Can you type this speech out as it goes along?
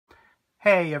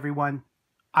Hey everyone,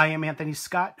 I am Anthony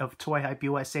Scott of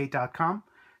ToyHypeUSA.com.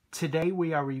 Today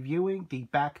we are reviewing the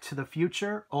Back to the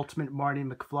Future Ultimate Marty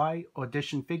McFly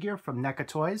Audition figure from NECA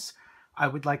Toys. I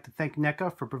would like to thank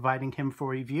NECA for providing him for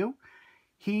review.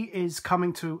 He is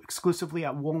coming to exclusively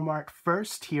at Wal-Mart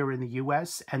first here in the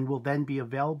US and will then be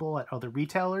available at other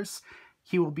retailers.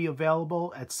 He will be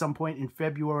available at some point in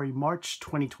February, March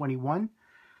 2021.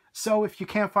 So if you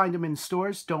can't find him in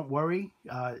stores, don't worry.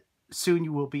 Soon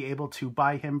you will be able to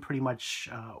buy him pretty much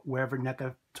wherever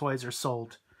NECA toys are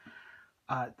sold.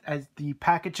 As the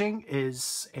packaging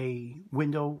is a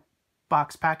window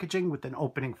box packaging with an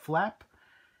opening flap,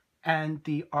 and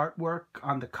the artwork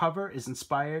on the cover is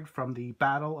inspired from the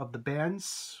Battle of the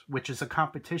Bands, which is a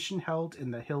competition held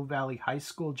in the Hill Valley High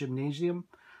School Gymnasium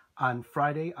on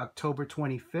Friday, October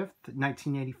 25th,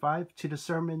 1985, to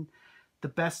determine the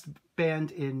best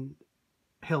band in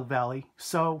Hill Valley.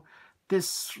 So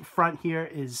this front here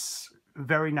is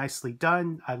very nicely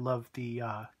done. I love the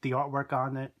artwork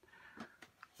on it.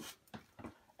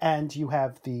 And you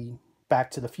have the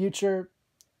Back to the Future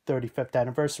 35th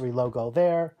anniversary logo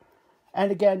there.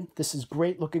 And again, this is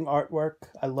great looking artwork.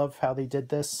 I love how they did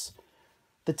this.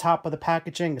 The top of the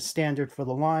packaging is standard for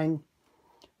the line,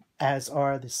 as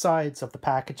are the sides of the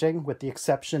packaging, with the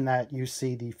exception that you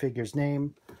see the figure's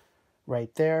name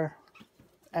right there.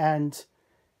 And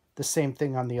the same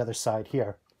thing on the other side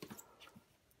here.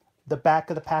 The back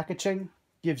of the packaging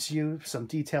gives you some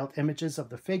detailed images of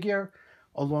the figure,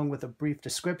 along with a brief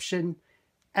description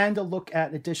and a look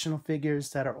at additional figures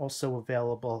that are also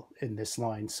available in this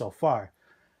line so far.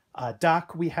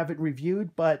 Doc, we haven't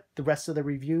reviewed, but the rest of the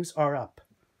reviews are up.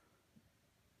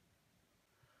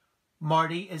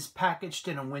 Marty is packaged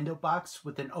in a window box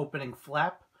with an opening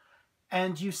flap,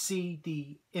 and you see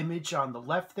the image on the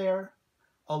left there,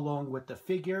 along with the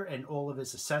figure and all of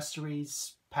his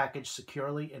accessories packaged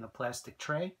securely in a plastic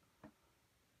tray.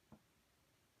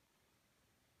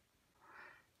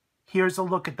 Here's a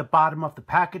look at the bottom of the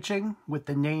packaging with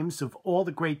the names of all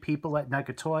the great people at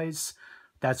NECA Toys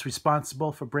that's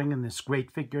responsible for bringing this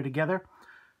great figure together.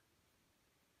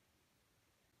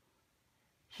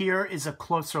 Here is a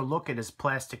closer look at his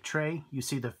plastic tray. You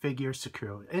see the figure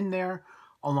secured in there,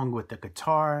 along with the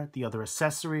guitar, the other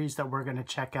accessories that we're going to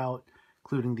check out,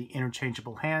 including the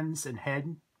interchangeable hands and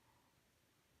head.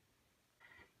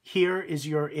 Here is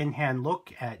your in-hand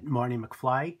look at Marty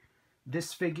McFly.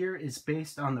 This figure is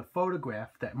based on the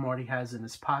photograph that Marty has in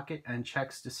his pocket and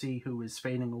checks to see who is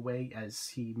fading away as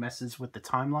he messes with the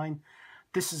timeline.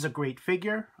 This is a great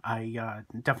figure. I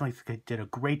definitely think I did a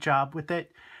great job with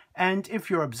it. And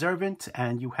if you're observant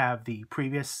and you have the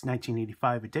previous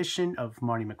 1985 edition of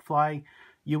Marty McFly,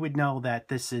 you would know that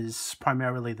this is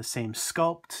primarily the same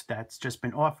sculpt that's just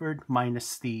been offered,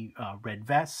 minus the red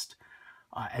vest,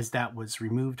 as that was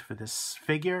removed for this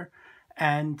figure.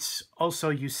 And also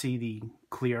you see the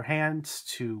clear hand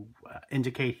to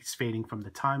indicate he's fading from the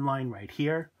timeline right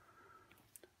here,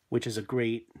 which is a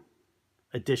great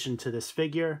addition to this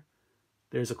figure.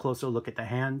 There's a closer look at the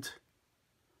hand.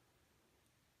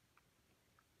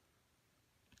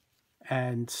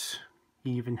 And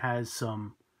he even has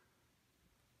some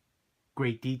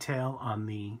great detail on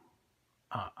the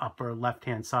upper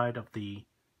left-hand side of the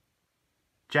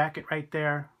jacket right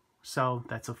there. So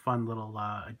that's a fun little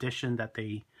addition that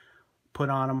they put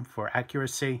on him for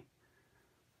accuracy.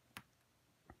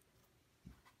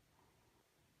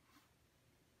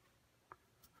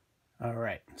 All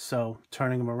right, so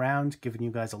turning him around, giving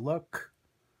you guys a look.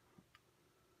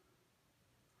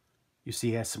 You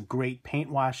see he has some great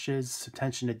paint washes,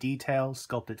 attention to detail,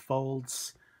 sculpted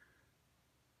folds.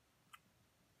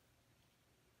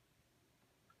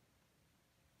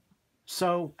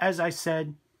 So, as I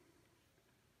said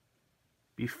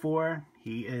before,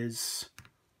 he is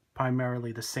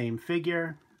primarily the same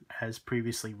figure as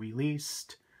previously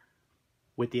released,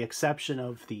 with the exception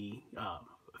of the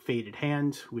faded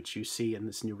hand, which you see in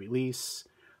this new release.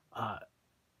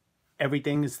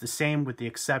 Everything is the same with the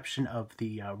exception of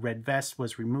the red vest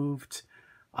was removed.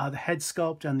 The head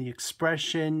sculpt and the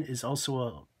expression is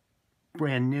also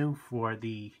brand new for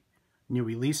the new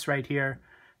release right here.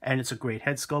 And it's a great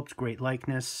head sculpt, great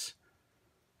likeness.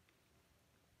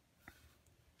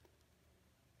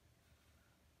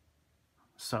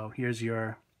 So here's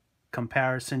your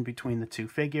comparison between the two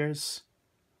figures.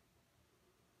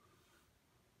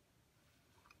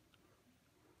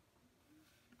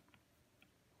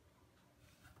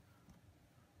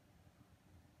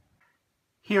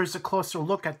 Here's a closer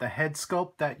look at the head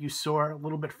sculpt that you saw a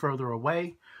little bit further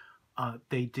away.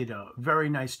 They did a very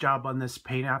nice job on this.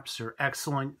 Paint apps are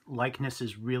excellent. Likeness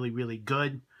is really, really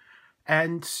good.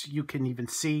 And you can even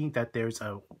see that there's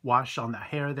a wash on the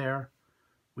hair there,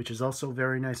 which is also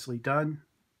very nicely done.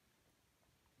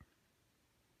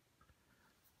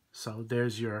 So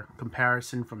there's your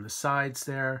comparison from the sides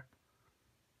there.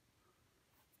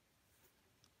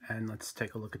 And let's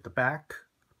take a look at the back.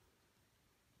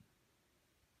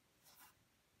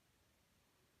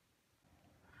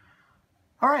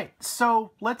 All right,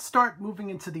 so let's start moving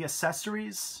into the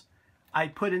accessories. I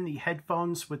put in the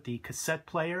headphones with the cassette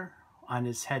player on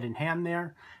his head and hand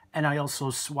there, and I also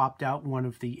swapped out one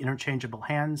of the interchangeable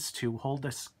hands to hold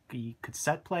the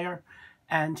cassette player,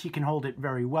 and he can hold it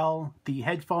very well. The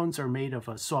headphones are made of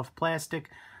a soft plastic,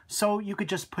 so you could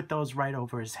just put those right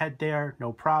over his head there,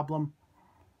 no problem.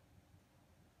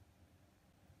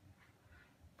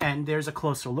 And there's a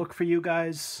closer look for you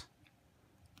guys.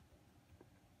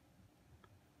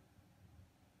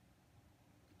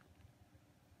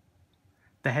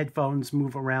 The headphones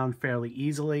move around fairly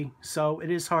easily, so it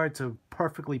is hard to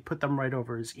perfectly put them right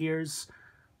over his ears.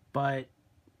 But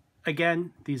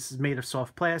again, these is made of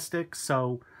soft plastic,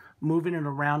 so moving it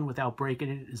around without breaking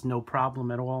it is no problem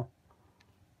at all.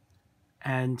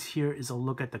 And here is a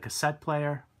look at the cassette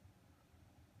player.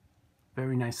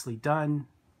 Very nicely done.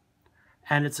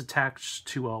 And it's attached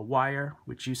to a wire,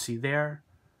 which you see there,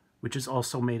 which is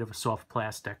also made of a soft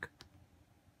plastic.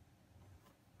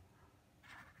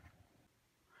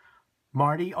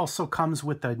 Marty also comes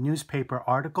with a newspaper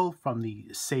article from the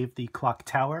Save the Clock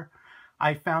Tower.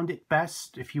 I found it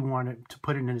best, if you wanted to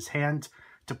put it in his hand,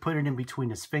 to put it in between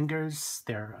his fingers.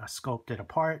 They're sculpted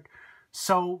apart.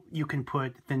 So you can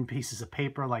put thin pieces of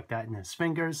paper like that in his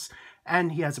fingers,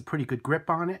 and he has a pretty good grip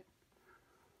on it.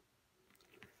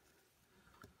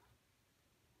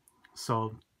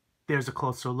 So there's a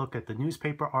closer look at the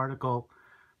newspaper article.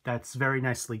 That's very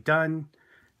nicely done.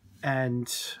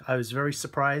 And I was very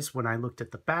surprised when I looked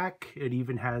at the back. It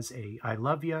even has a I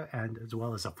love you, and as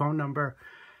well as a phone number.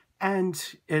 And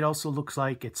it also looks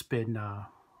like it's been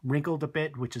wrinkled a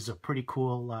bit, which is a pretty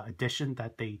cool addition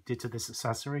that they did to this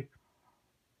accessory.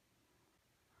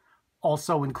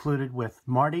 Also included with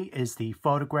Marty is the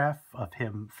photograph of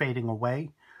him fading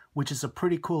away, which is a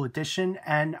pretty cool addition,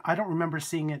 and I don't remember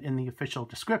seeing it in the official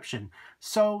description.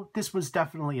 So this was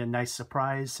definitely a nice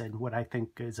surprise and what I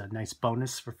think is a nice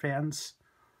bonus for fans.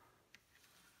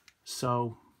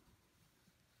 So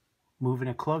moving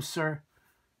it closer,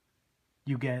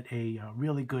 you get a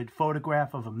really good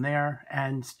photograph of him there,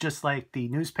 and just like the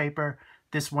newspaper,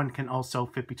 this one can also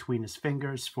fit between his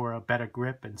fingers for a better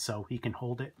grip, and so he can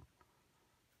hold it.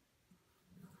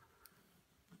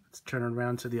 Let's turn it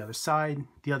around to the other side.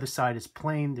 The other side is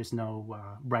plain. There's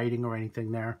no writing or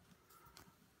anything there.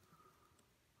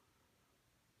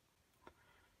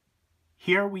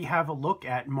 Here we have a look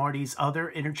at Marty's other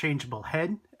interchangeable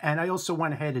head. And I also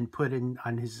went ahead and put in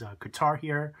on his guitar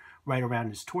here, right around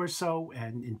his torso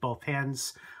and in both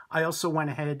hands. I also went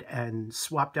ahead and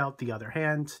swapped out the other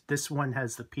hand. This one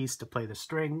has the piece to play the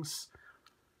strings.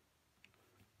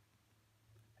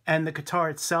 And the guitar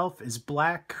itself is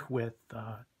black with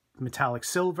metallic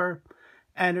silver,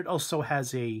 and it also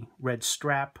has a red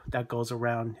strap that goes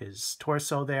around his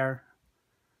torso there,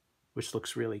 which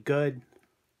looks really good.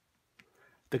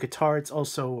 The guitar, it's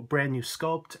also a brand new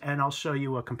sculpt, and I'll show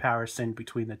you a comparison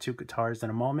between the two guitars in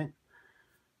a moment.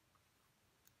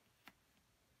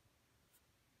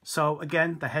 So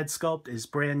again, the head sculpt is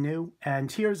brand new,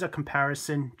 and here's a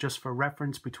comparison just for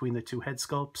reference between the two head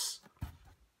sculpts.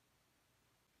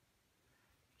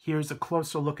 Here's a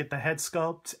closer look at the head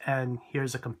sculpt, and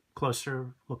here's a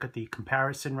closer look at the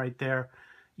comparison right there.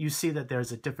 You see that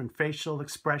there's a different facial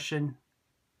expression.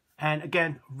 And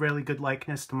again, really good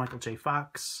likeness to Michael J.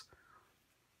 Fox.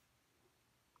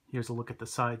 Here's a look at the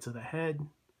sides of the head.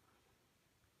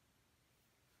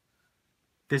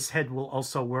 This head will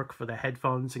also work for the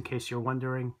headphones, in case you're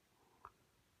wondering.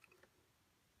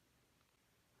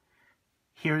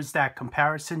 Here's that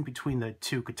comparison between the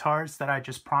two guitars that I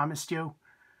just promised you.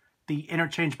 The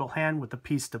interchangeable hand with the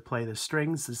piece to play the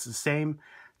strings is the same.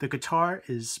 The guitar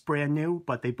is brand new,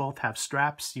 but they both have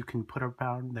straps you can put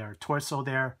around their torso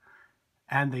there.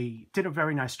 And they did a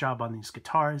very nice job on these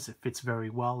guitars. It fits very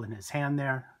well in his hand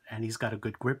there, and he's got a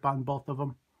good grip on both of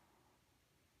them.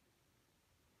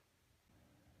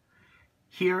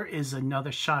 Here is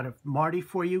another shot of Marty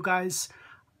for you guys.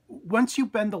 Once you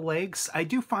bend the legs, I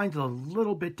do find it a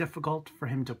little bit difficult for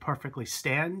him to perfectly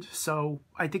stand, so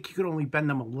I think you could only bend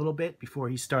them a little bit before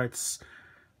he starts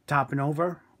topping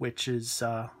over, which is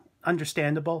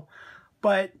understandable.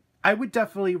 But I would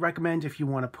definitely recommend, if you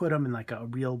want to put him in like a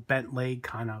real bent leg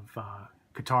kind of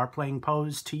guitar playing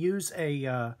pose, to use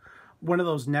a one of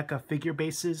those NECA figure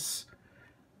bases.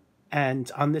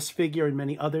 And on this figure and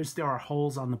many others, there are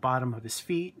holes on the bottom of his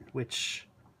feet, which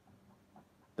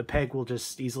the peg will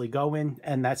just easily go in,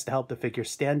 and that's to help the figure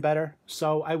stand better.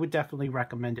 So I would definitely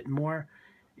recommend it more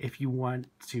if you want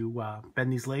to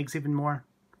bend these legs even more.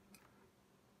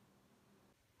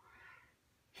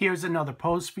 Here's another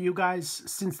pose for you guys.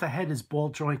 Since the head is ball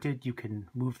jointed, you can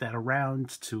move that around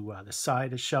to the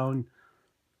side as shown.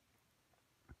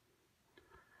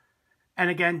 And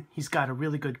again, he's got a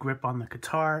really good grip on the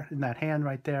guitar in that hand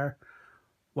right there,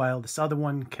 while this other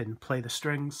one can play the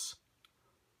strings.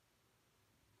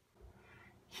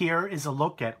 Here is a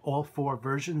look at all 4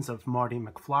 versions of Marty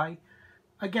McFly.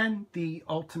 Again, the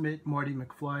Ultimate Marty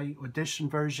McFly Audition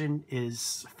version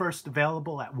is first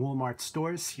available at Wal-Mart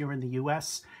Stores here in the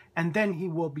US, and then he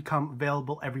will become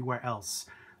available everywhere else.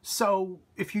 So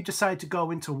if you decide to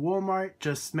go into Walmart,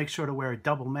 just make sure to wear a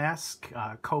double mask.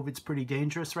 COVID's pretty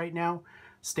dangerous right now.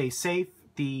 Stay safe.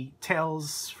 The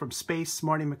Tales from Space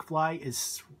Marty McFly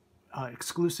is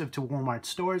exclusive to Walmart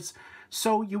stores,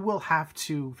 so you will have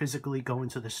to physically go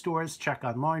into the stores, check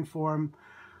online for him.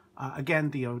 Again,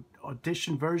 the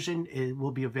audition version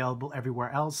will be available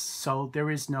everywhere else, so there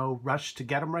is no rush to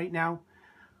get them right now.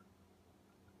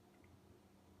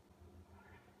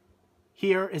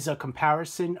 Here is a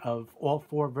comparison of all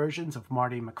 4 versions of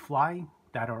Marty McFly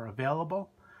that are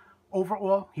available.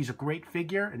 Overall, he's a great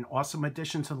figure, an awesome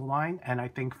addition to the line, and I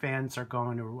think fans are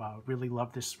going to really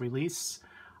love this release.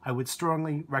 I would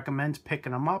strongly recommend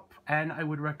picking them up, and I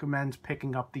would recommend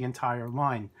picking up the entire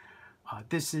line.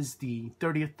 This is the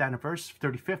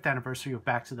 35th anniversary of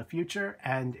Back to the Future,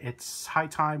 and it's high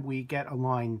time we get a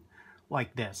line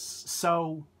like this.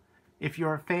 So if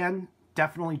you're a fan,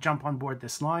 definitely jump on board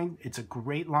this line. It's a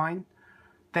great line.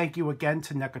 Thank you again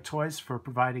to NECA Toys for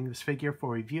providing this figure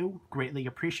for review. Greatly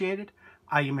appreciated.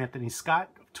 I am Anthony Scott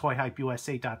of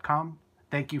ToyHypeUSA.com.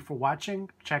 Thank you for watching.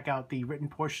 Check out the written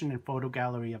portion and photo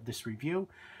gallery of this review,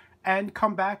 and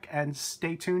come back and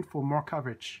stay tuned for more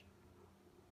coverage.